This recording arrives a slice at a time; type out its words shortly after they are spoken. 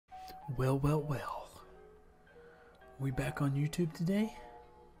Well, well, well. We back on YouTube today?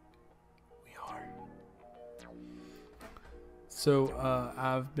 We are. So,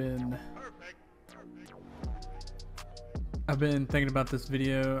 I've been thinking about this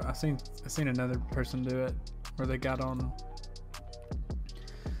video. I seen another person do it where they got on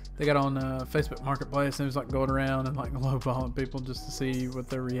Facebook Marketplace and it was like going around and like lowballing people just to see what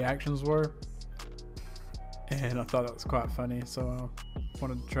their reactions were. And I thought that was quite funny, so I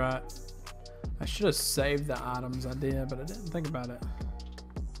wanted to try it. I should have saved the items I did, but I didn't think about it.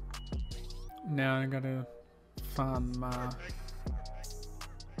 Now I gotta find my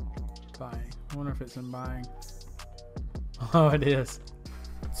buying. I wonder if it's in buying. Oh, it is.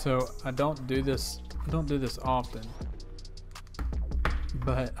 So I don't do this often,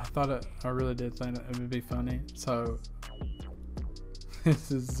 but I thought I really did think it would be funny. So this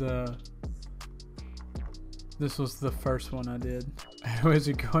was the first one I did. I was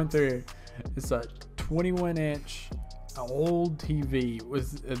going through. It's a 21-inch old TV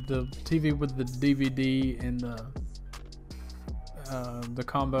with the TV with the DVD and the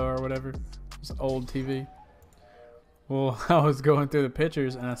combo or whatever. It's an old TV. Well, I was going through the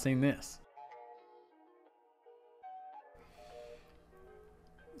pictures and I seen this.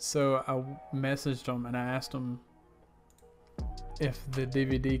 So I messaged them and I asked them if the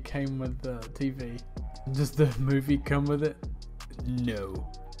DVD came with the TV. Does the movie come with it? No.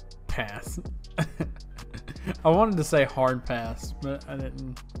 Pass. I wanted to say hard pass, but I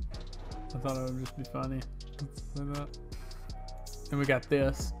didn't. I thought it would just be funny. Like that. And we got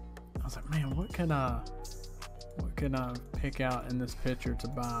this. I was like, man, what can I pick out in this picture to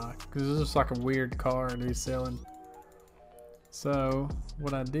buy? Because it's just like a weird card he's selling. So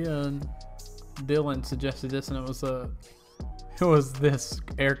what I did, Dylan suggested this, and it was this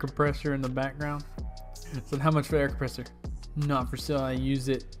air compressor in the background. So how much for air compressor? Not for sale. I use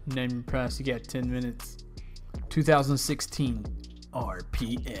it. Name your price. You got 10 minutes. 2016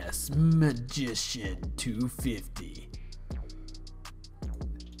 RPS Magician 250.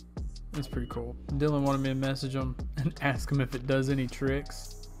 That's pretty cool. Dylan wanted me to message him and ask him if it does any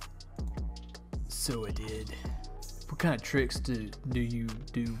tricks. So I did. What kind of tricks do you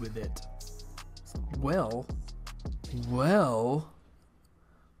do with it? Well,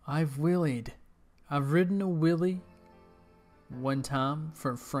 I've ridden a wheelie one time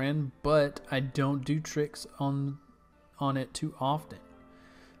for a friend, but I don't do tricks on it too often.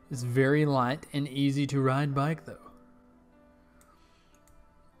 It's very light and easy to ride bike though.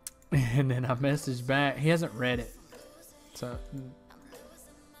 And then I messaged back. He hasn't read it, so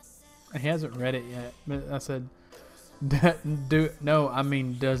he hasn't read it yet. But I said,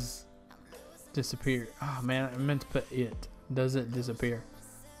 does disappear. Oh man, I meant to put it. Does it disappear?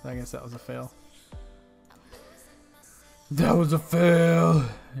 So I guess that was a fail. That was a fail.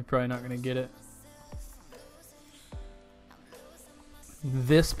 You're probably not going to get it.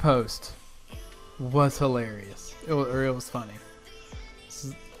 This post was hilarious. It was funny.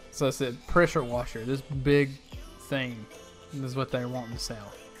 So I said, pressure washer. This big thing. This is what they're wanting to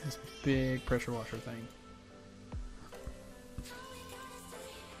sell. This big pressure washer thing.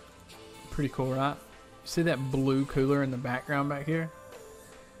 Pretty cool, right? You see that blue cooler in the background back here?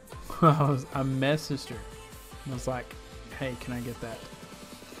 I messaged her. I was like, hey, can I get that?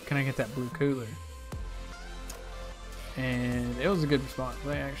 Can I get that blue cooler? And it was a good response.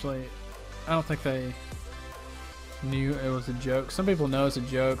 I don't think they knew it was a joke. Some people know it's a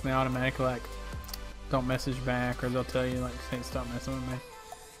joke and they automatically like don't message back, or they'll tell you like, hey, stop messing with me.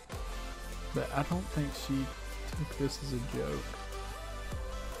 But I don't think she took this as a joke.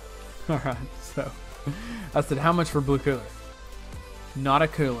 Alright, so I said, how much for blue cooler? Not a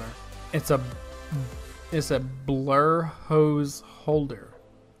cooler. It's a blur hose holder.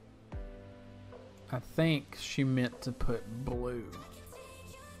 I think she meant to put blue,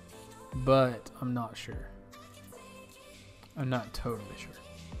 but I'm not sure. I'm not totally sure.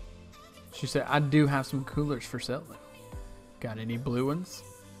 She said, I do have some coolers for sale though. Got any blue ones?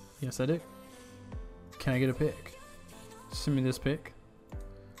 Yes, I do. Can I get a pic? Send me this pic.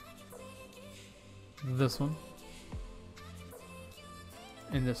 This one.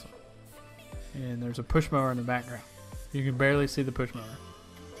 And this one. And there's a push mower in the background. You can barely see the push mower.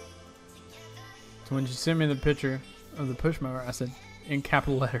 So when she sent me the picture of the push mower, I said, in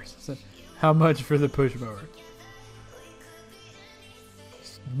capital letters, I said, how much for the push mower?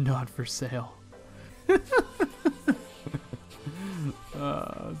 It's not for sale. It's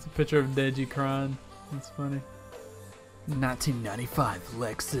a picture of Deji crying. That's funny. 1995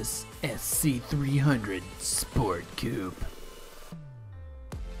 Lexus SC300 Sport Coupe.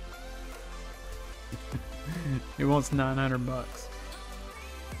 He wants $900.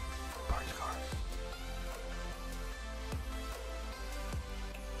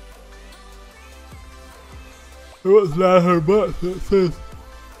 It was $900. It says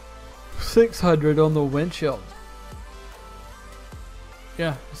 600 on the windshield.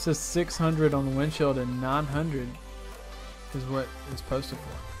 Yeah, it says 600 on the windshield and 900 is what it's posted for.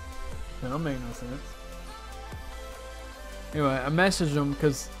 That don't make no sense. Anyway, I messaged him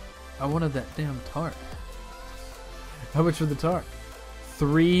because I wanted that damn tarp. How much for the tarp?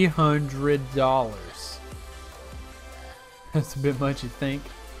 $300. That's a bit much, you think?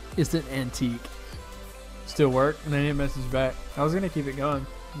 It's an antique. Still work, and they didn't message back. I was gonna keep it going,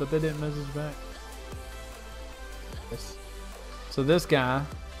 but they didn't message back. So this guy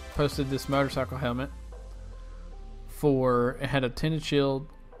posted this motorcycle helmet for, it had a tinted shield,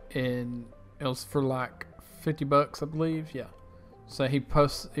 and it was for like $50, I believe. Yeah. So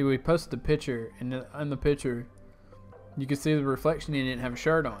we posted the picture, and in the picture, you could see the reflection. He didn't have a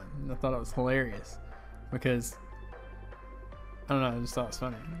shirt on, and I thought it was hilarious because I don't know. I just thought it was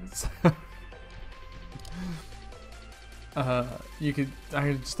funny. I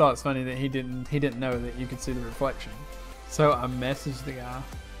just thought it's funny that he didn't know that you could see the reflection. So I messaged the guy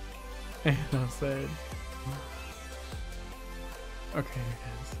and I said, okay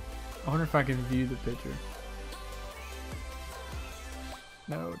guys, I wonder if I can view the picture.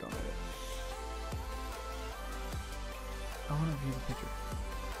 No, don't do it. I want to view the picture.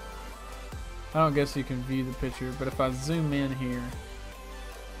 I don't guess you can view the picture, but if I zoom in here,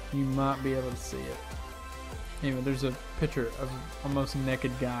 you might be able to see it. Anyway, there's a picture of a almost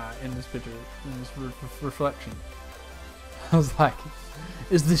naked guy in this picture, in this reflection. I was like,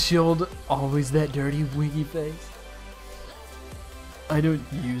 is the shield always that dirty, winky face? I don't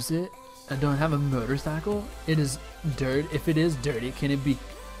use it. I don't have a motorcycle. It is dirt. If it is dirty, can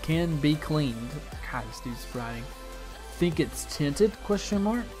be cleaned? God, this dude's writing. Think it's tinted? Question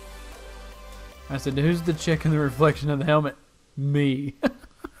mark. I said, who's the chick in the reflection of the helmet? Me.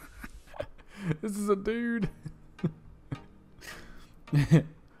 This is a dude.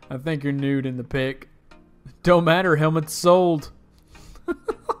 I think you're nude in the pic. Don't matter, helmet's sold. I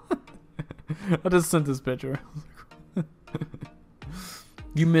just sent this picture.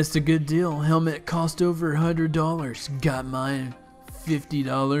 You missed a good deal. Helmet cost over $100. Got mine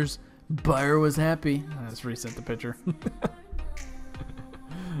 $50. Buyer was happy. I just resent the picture.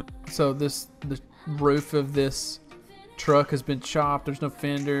 So the roof of this truck has been chopped. There's no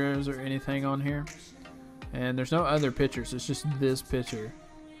fenders or anything on here, and there's no other pictures. It's just this picture,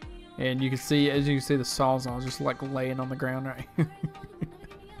 and you can see, as you can see, the sawzall just like laying on the ground right here.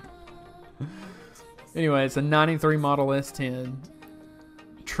 Anyway, it's a 93 model S10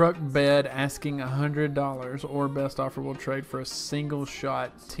 truck bed, asking $100, or best offer will trade for a single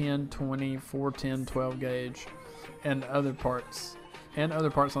shot 10, 20, 410, 12 gauge, and other parts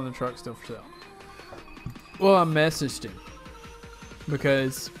on the truck still for sale. Well, I messaged him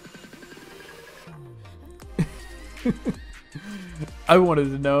because I wanted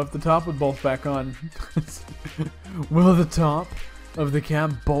to know if the top would bolt back on. Will the top of the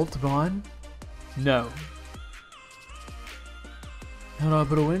cab bolt on? No. How do I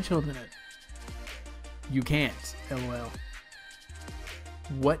put a windshield in it? You can't, LOL.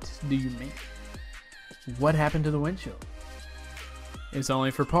 What do you mean? What happened to the windshield? It's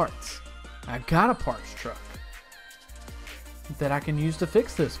only for parts. I got a parts truck that I can use to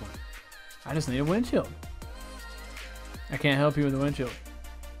fix this one. I just need a windshield. I can't help you with the windshield.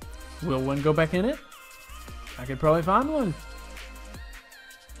 Will one go back in it? I could probably find one.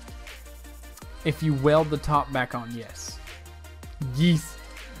 If you weld the top back on, yes. Yes.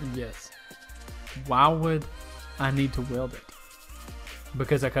 Yes. Why would I need to weld it?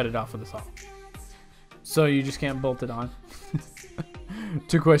 Because I cut it off with a saw. So you just can't bolt it on?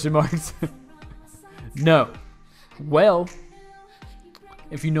 2 question marks. No. Well,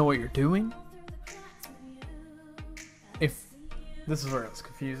 if you know what you're doing. This is where it's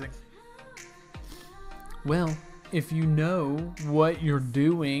confusing. Well, if you know what you're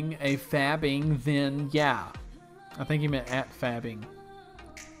doing, a fabbing, then yeah. I think he meant at fabbing.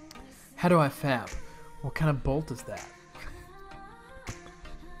 How do I fab? What kind of bolt is that?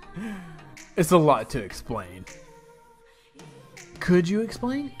 It's a lot to explain. Could you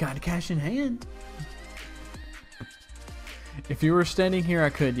explain? Got cash in hand. If you were standing here, I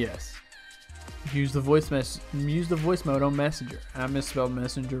could, yes. Use the voice mode on Messenger. I misspelled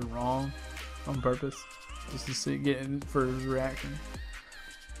Messenger wrong on purpose, just to see, get in for his reaction.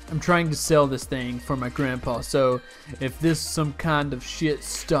 I'm trying to sell this thing for my grandpa, so if this is some kind of shit,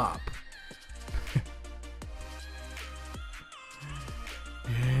 stop.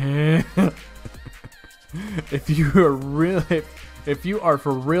 If you are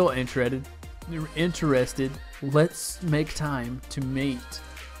for real interested, let's make time to meet.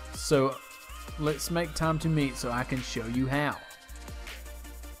 So Let's make time to meet so I can show you how.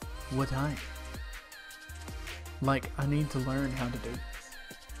 What time? Like, I need to learn how to do this.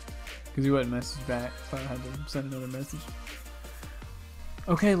 Because he wouldn't message back, so I had to send another message.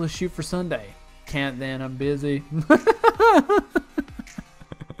 Okay, let's shoot for Sunday. Can't then, I'm busy.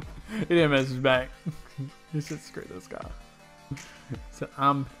 He didn't message back. He said, screw this guy. So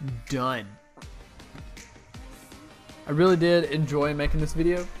I'm done. I really did enjoy making this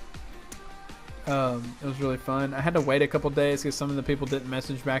video. It was really fun. I had to wait a couple days because some of the people didn't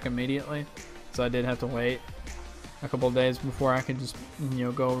message back immediately. So I did have to wait a couple of days before I could just, you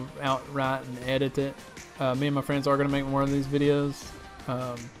know, go outright and edit it. Me and my friends are going to make more of these videos.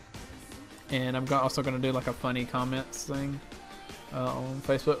 And I'm also going to do like a funny comments thing on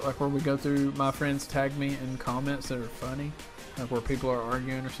Facebook, like where we go through, my friends tag me in comments that are funny, like where people are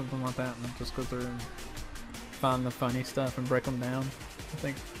arguing or something like that, and I'll just go through and find the funny stuff and break them down. I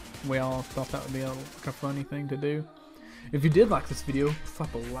think we all thought that would be like a funny thing to do. If you did like this video,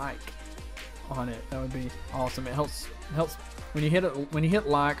 slap a like on it. That would be awesome. It helps when you hit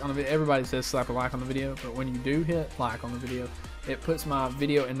like on the video. Everybody says slap a like on the video, but when you do hit like on the video, it puts my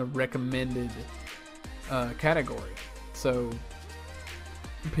video in the recommended category, so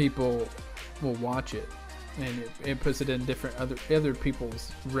people will watch it, and it puts it in different other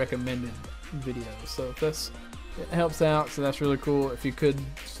people's recommended videos. So it helps out, so that's really cool. If you could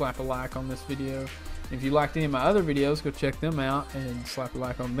slap a like on this video. If you liked any of my other videos, go check them out and slap a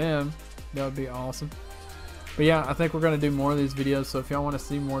like on them. That would be awesome. But yeah, I think we're going to do more of these videos, so if y'all want to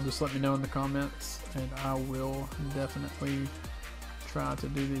see more, just let me know in the comments, and I will definitely try to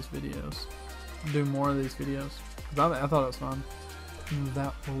do these videos. Do more of these videos. I thought it was fun.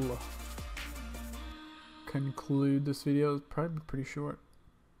 That will conclude this video. It's probably pretty short.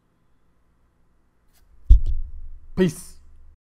 Peace.